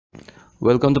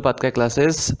Welcome to Patka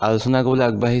classes. আলোচনা কৰিবলৈ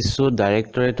আগবাঢ়িছো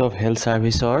Directorate of Health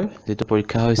Services যেটো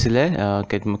পৰীক্ষা হৈছিলে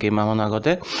কেইমাহমান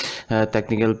আগতে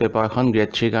টেকনিক্যাল পেপাৰখন গ্ৰেড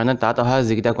 3 কাৰণে তাত অহা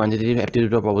যিকিটা কোৱান্টিটেটিভ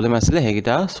এপ্টিটিউডৰ প্ৰবলেম আছিল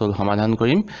হেকিটা সমাধান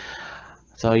কৰিম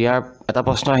So ইয়াৰ এটা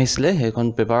প্ৰশ্ন আহিছিলে হেখন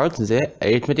পেপাৰত যে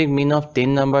arithmetic mean of 10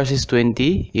 numbers is 20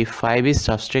 if 5 is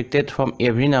subtracted from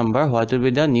every number what will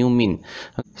be the new mean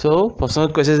So প্ৰশ্নত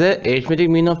কৈছে যে arithmetic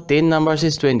mean of 10 numbers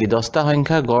is 20 10টা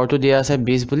সংখ্যা গড়টো দিয়া আছে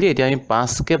 20 বুলি এতিয়া আমি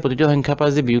 5 কে প্ৰতিটো সংখ্যাৰ পৰা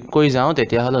যদি বিয়োগ কৰি যাওঁ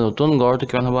তেতিয়া হলে নতুন গড়টো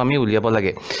কিমান হ'ব আমি উলিয়াব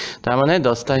লাগে তাৰ মানে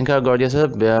 10টা সংখ্যাৰ গড় দিয়া আছে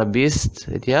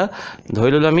 20 এতিয়া ধৰি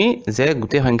ললো আমি যে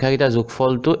গোটেই সংখ্যাকিটাৰ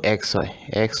যোগফলটো x হয়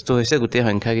x টো হৈছে গোটেই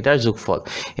সংখ্যাকিটাৰ যোগফল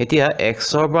এতিয়া x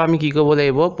ৰ পৰা আমি কি কৰিব লাগিব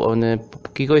মানে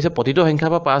কি কৈছে প্ৰতিটো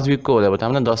সংখ্যাৰ পৰা 5 বিয়োগ কৰিব লাগিব তাৰ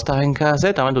মানে 10টা সংখ্যা আছে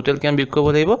তাৰ মানে টোটাল কিমান বিয়োগ কৰিব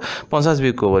লাগিব 50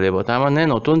 বিয়োগ কৰিব লাগিব তাৰ মানে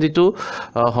নতুন যেটো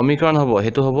সমীকৰণ হ'ব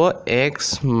হেতু হ'ব x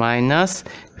 -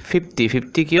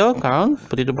 50 কিয় কাৰণ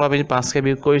প্ৰতিটো পৰা আমি 5 কে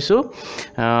বিয়োগ কৰিছো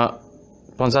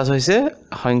 50 হৈছে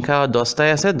সংখ্যা 10টাই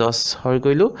আছে 10 হৰ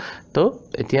কৰিলো তো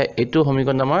এতিয়া এটো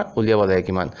সমীকৰণ আমাৰ উলিয়াব লাগে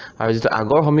কিমান আৰু যেটো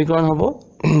আগৰ সমীকৰণ হ'ব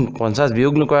 50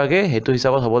 বিয়োগ নকৰাকে হেতু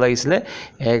হিচাপত হ'ব লাগিছিলে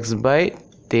x/10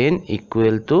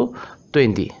 =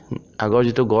 20 আগৰ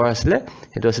যেটো গড় আছিল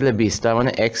হেতু আছিল 20 তাৰ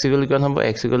মানে x = কিমান হ'ব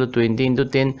x = 20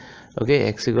 * 10 ওকে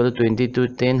x = 20 to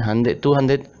 10 100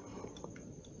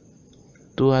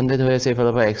 200 হৈ আছে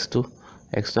এফালৰ পৰা x2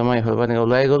 আমাৰ এফালৰ পৰা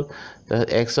ওলাই গল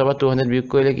x ৰ পৰা 200 বিয়োগ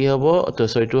কৰিলে কি হ'ব তো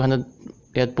সৰি 200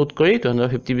 ইয়াত পুট কৰি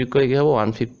 250 বিয়োগ কৰিলে কি হ'ব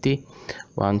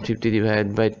 150 divided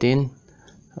by 10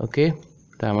 ওকে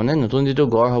তাৰ মানে নতুন যেটো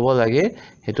গড় হ'ব লাগে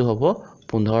হেতু হ'ব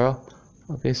 15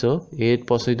 ওকে সো এই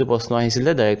প্ৰশ্ন আহিছিল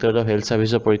Directorate of Health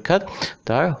Services পৰীক্ষাত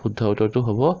তাৰ শুদ্ধ উত্তৰটো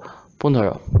হ'ব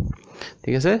 15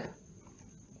 ঠিক আছে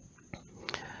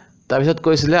তাৰপিছত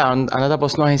কৈছিলে আনটা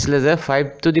প্ৰশ্ন আহিছিল যে 5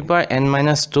 to the power n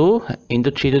 - 2 into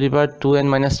 3 to the power 2n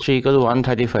 - 3 =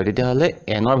 135 তেতিয়া হলে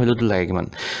n ৰ ভ্যালুটো লাগে কিমান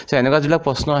সো এনেকুৱা যিলা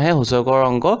প্ৰশ্ন আহে সূচকৰ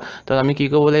অংক তো আমি কি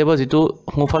কৰিব লাগিব যেটো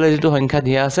সোঁফালে যেটো সংখ্যা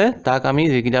দিয়া আছে তাক আমি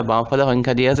যেকিটা বাওঁফালে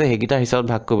সংখ্যা দিয়া আছে হেকিটা হিচাপত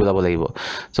ভাগ কৰিব যাব লাগিব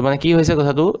সো মানে কি হৈছে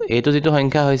কথাটো এটো যেটো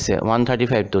সংখ্যা হৈছে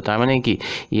 135 তো তাৰ মানে কি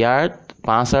ইয়াৰ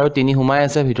 5 আৰু 3 হুমাই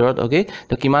আছে ভিতৰত ওকে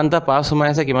তো কিমানটা 5 হুমাই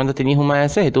আছে কিমানটা 3 হুমাই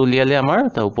আছে হেতু উলিয়ালে আমাৰ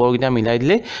তা ওপৰকিটা মিলাই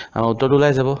দিলে আমাৰ উত্তৰটো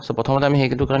ওলাই যাব সো প্ৰথমতে আমি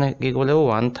হেকিটো কাৰণে কি কৰিব লাগিব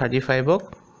 135ক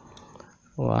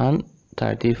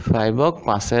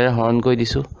 5 এৰে হৰণ কৰি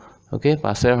দিছো ওকে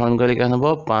 5 এৰে হৰণ কৰিলে কিমান হ'ব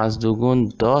 5 *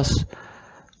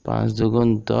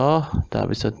 10 তাৰ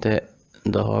পিছতে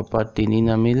 10 ৰ পৰা 3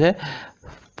 নামিলে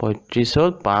 35 হল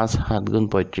 5 7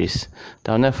 * 35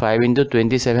 তাৰমানে 5 *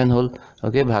 27 হল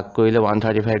ওকে ভাগ কৰিলে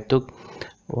 135 টোক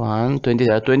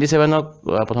 127 ক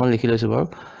প্ৰথম লিখি লৈছো বাৰু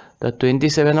তো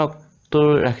 27 ক তো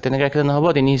তেনেকৈ ৰাখিলে নহব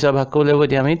 3 হিচাপ ভাগ কৰিব লাগিব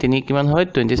এতিয়া আমি 3 কিমান হয়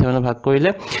 27 ভাগ কৰিলে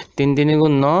 3 3 *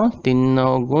 9 3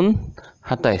 9 *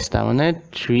 27 তাৰ মানে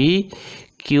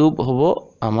 3 কিউব হ'ব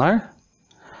আমাৰ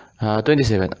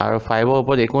 27 আৰু 5 ৰ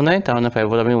ওপৰত একো নাই তাৰ মানে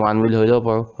 5 ৰ আমি 1 বুলি হৈ যাব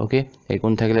পাৰো ওকে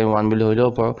একোন থাকিলে আমি 1 বুলি হৈ যাব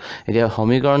পাৰো এতিয়া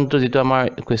সমীকৰণটো যেটো আমাৰ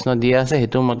কোৱেশ্চনত দিয়া আছে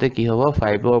হেতু মতে কি হ'ব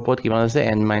 5 ৰ ওপৰত কিমান আছে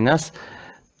n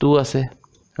 - 2 আছে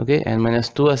ওকে n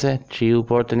 - 2 আছে 3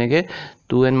 ওপৰত তেনেকে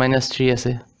 2n - 3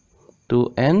 আছে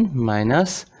 2n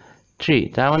 - 3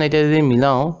 তাৰ মানে এতিয়া যদি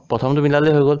মিলাও প্ৰথমটো মিলালে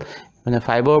হৈ গল মানে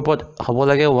 5 ৰ ওপৰত হ'ব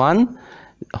লাগে 1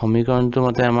 সমীকৰণটো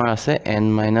মতে আমাৰ আছে n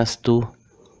 - 2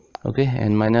 ওকে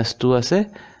n - 2 আছে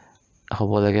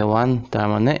হ'ব লাগে 1 তাৰ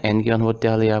মানে n কিমান হ'ব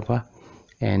তেতিয়াহলে ইয়াৰ পৰা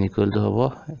n = হ'ব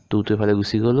 2 টো ফালে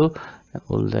গুছি গলো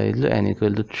উল্টাই দিলো n =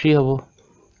 3 হ'ব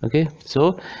ওকে সো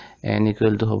n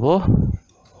 = হ'ব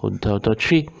শুদ্ধ উত্তৰ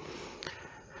 3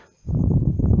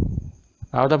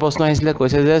 আৰু এটা প্ৰশ্ন আহিছিল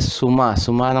কৈছে যে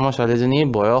সুমা নামৰ ছোৱালীজনী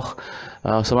বয়স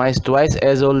Suma is twice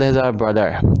as old as her brother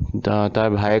তাৰ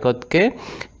ভাইকতকে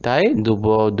তাই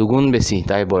দুগুণ বেছি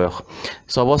তাই বয়স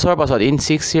 6 বছৰ পাছত in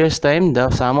 6 years time the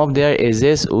sum of their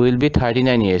ages will be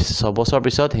 39 years 6 বছৰ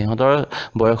পিছত হেহঁতৰ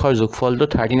বয়সৰ যোগফলটো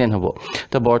 39 হ'ব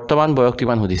তো বৰ্তমান বয়স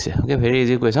কিমান হদিছে okay very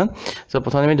easy question so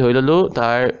প্ৰথমে আমি ধৰি ললো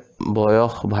তাৰ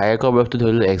বয়স ভাইকৰ বয়সটো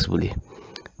ধৰি ললো x বুলি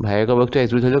ভাইকৰ বয়সটো x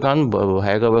বুলি ধৰিলো কাৰণ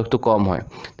ভাইকৰ বয়সটো কম হয়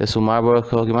তে সুমাৰ বয়স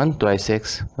হ'ব কিমান twice x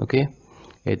ওকে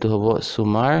এটো হ'ব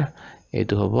সুমাৰ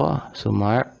এটো হ'ব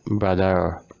সুমাৰ ব্ৰাদাৰৰ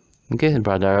ওকে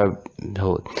ব্ৰাদাৰৰ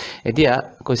হ'ল এতিয়া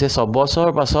কৈছে 6 বছৰ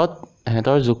পাছত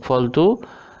হেতৰ যোগফলটো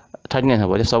 39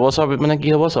 হ'ব এতিয়া 6 বছৰ মানে কি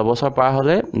হ'ব 6 বছৰ পাৰ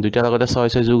হলে দুইটাৰ লগতে 6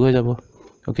 6 যোগ হৈ যাব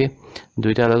ওকে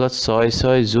দুইটাৰ লগত 6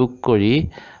 6 যোগ কৰি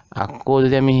আকৌ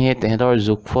যদি আমি হে তেহেতৰ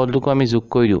যোগফলটোক আমি যোগ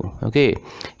কৰি দিও ওকে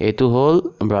এটো হ'ল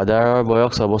ব্ৰাদাৰৰ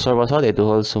বয়স 6 বছৰ পাছত এটো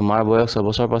হ'ল সুমাৰ বয়স 6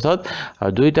 বছৰ পাছত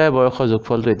আৰু দুইটাৰ বয়সৰ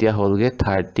যোগফলটো এতিয়া হ'লগে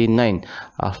 39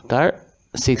 আফটাৰ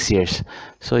 6 years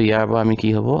সো ইয়াৰ পৰা আমি কি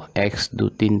হ'ব x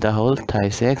 3টা হ'ল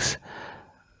 28x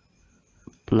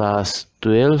 +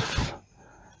 12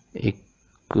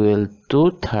 equal to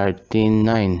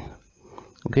 39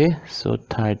 okay so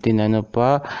 39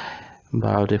 পৰা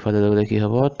 12 ইফালে ললে কি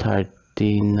হ'ব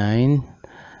 39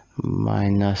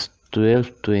 minus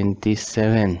 12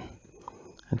 27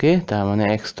 okay তাৰ মানে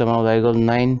x তো আমাৰ ওলাই গল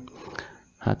 9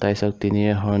 27ক 3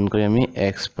 ৰে হৰণ কৰি আমি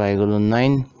x পাই গলো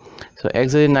 9 so x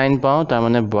যদি 9 পাও তাৰ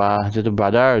মানে যেটো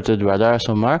ব্ৰাদাৰ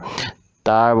সমাৰ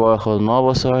তাৰ বয়স হল 9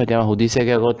 বছৰ এতিয়া সুধিছে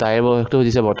কি আকৌ তাইৰ বয়সটো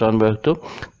সুধিছে বৰ্তমান বয়সটো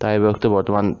তাইৰ বয়সটো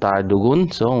বৰ্তমান তাৰ দুগুণ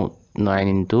so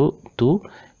 9 into 2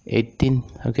 18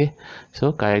 okay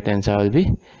so correct answer will be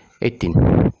 18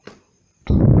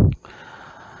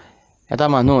 Eta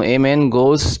manu a man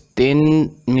goes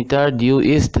 10 meter due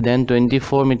east then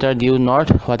 24 meter due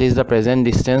north what is the present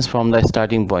distance from the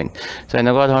starting point so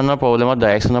এনেকুৱা ধৰণৰ প্ৰবলেমত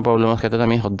ডাইৰেকচনৰ প্ৰবলেমৰ ক্ষেত্ৰত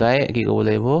আমি সদায় কি ক'ব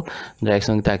লাগিব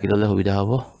ডাইৰেকচন তাকি ললে সুবিধা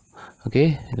হ'ব ওকে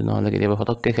এটো নহলে কেতিয়াবা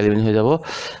ফটককে খেলিমেলি হৈ যাব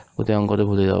গোটেই অংকটো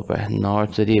ভুলি যাব পাৰে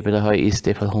নৰ্থ যদি এফালে হয় ইষ্ট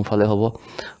এফালে সোঁফালে হ'ব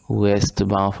ওয়েস্ট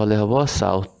বাওঁফালে হ'ব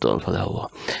সাউথ তলফালে হ'ব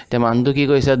তে মানটো কি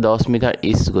কৈছে 10 মিটাৰ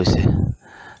ইষ্ট গৈছে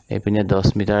এপিনে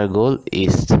 10 মিটাৰ গ'ল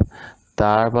ইষ্ট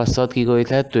তাৰ পাছত কি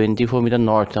কৰিলে 24 মিটাৰ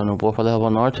নৰ্থ তাৰ ওপৰ ফালে হ'ব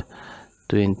নৰ্থ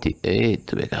 28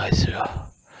 তো বেকা হৈছে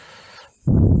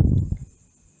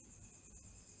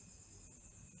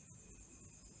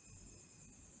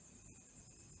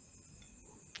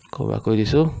কবা কৈ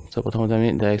দিছো সো প্ৰথমতে আমি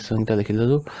ডাইৰেকচনটা লিখি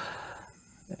ললো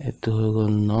এটো হৈ গ'ল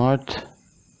নৰ্থ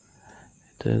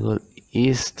এটো হৈ গ'ল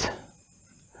ইষ্ট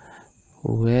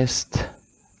ওয়েস্ট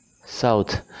সাউথ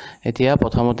এতিয়া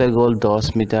প্ৰথমতে গ'ল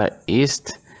 10 মিটাৰ ইষ্ট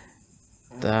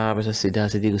তাৰপিছত সিধা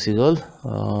সিধি গুছি গ'ল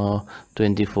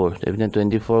 24 এপিনে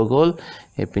 24 গ'ল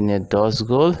এপিনে 10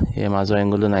 গ'ল এই মাজৰ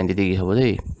এংগলটো 90 ডিগ্ৰী হ'ব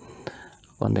দেই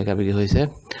কোন বেকা বেকি হৈছে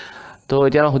তো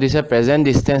এতিয়া সুধিছে প্ৰেজেন্ট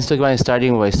ডিসটেন্স তো কিমান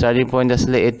স্টাৰ্টিং পইণ্ট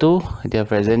আছিল এটো এতিয়া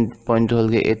প্ৰেজেন্ট পইণ্টটো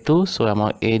হ'লগে এটো সো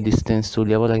আমাক এই ডিসটেন্স টো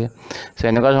উলিয়াব লাগে সো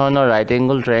এনেকুৱা ধৰণৰ ৰাইট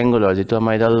এংগল ট্ৰায়াঙ্গলৰ যেটো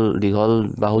আমাৰ এডাল দীঘল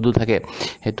বাহুটো থাকে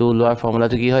হেতু লোৱাৰ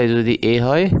ফৰ্মুলাটো কি হয় যদি a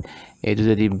হয় এটো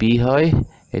যদি b হয়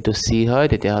এটো c হয়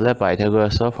তেতিয়া হলে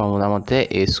পাইথাগোৰাছৰ ফৰ্মুলা মতে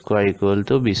a square equal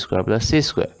to b square plus c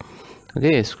square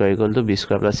okay a square equal to b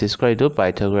square plus c square ইটো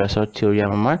পাইথাগোৰাছৰ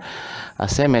থিওৰিয়াম আমাৰ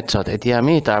আছে মেথছত এতিয়া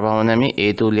আমি তাৰ মানে আমি a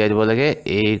টো উলিয়াই দিব লাগে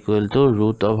a equal to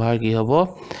root over কি হ'ব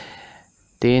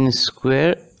 10 square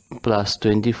plus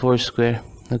 24 square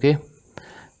okay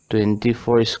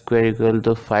 24 square equal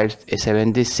to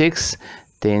 576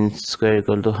 10 square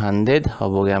equal to 100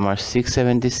 হ'বগে আমাৰ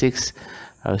 676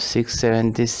 আৰু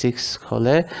 676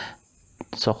 হলে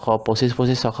 625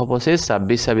 26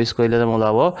 26 কৰিলে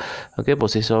ওলাব ওকে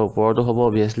 25 ৰ ওপৰটো হ'ব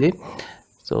obviously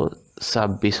সো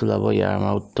 26 ওলাব ইয়াৰ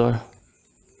আমাৰ উত্তৰ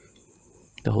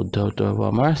তো শুদ্ধ উত্তৰ হ'ব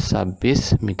আমাৰ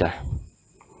 26 মিটাৰ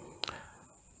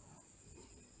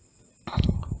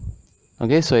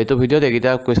ওকে সো এইটো ভিডিওত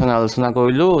একিটা কোৱেশ্চন আলোচনা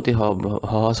কৰিলো অতি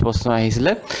সহজ প্ৰশ্ন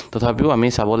আহিছিলে তথাপিও আমি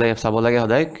চাব লাগে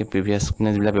সদায় প্ৰিভিয়াস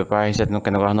যিবিলাক পেপাৰ আহিছে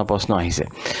কেনেকুৱা ধৰণৰ প্ৰশ্ন আহিছে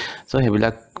সো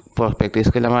হেবিলাক প্ৰেক্টিস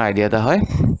কৰিলে আমাৰ আইডিয়া এটা হয়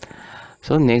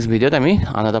সো নেক্সট ভিডিওত আমি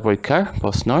আন এটা পৰীক্ষাৰ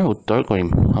প্ৰশ্নৰ উত্তৰ কৰিম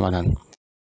সমাধান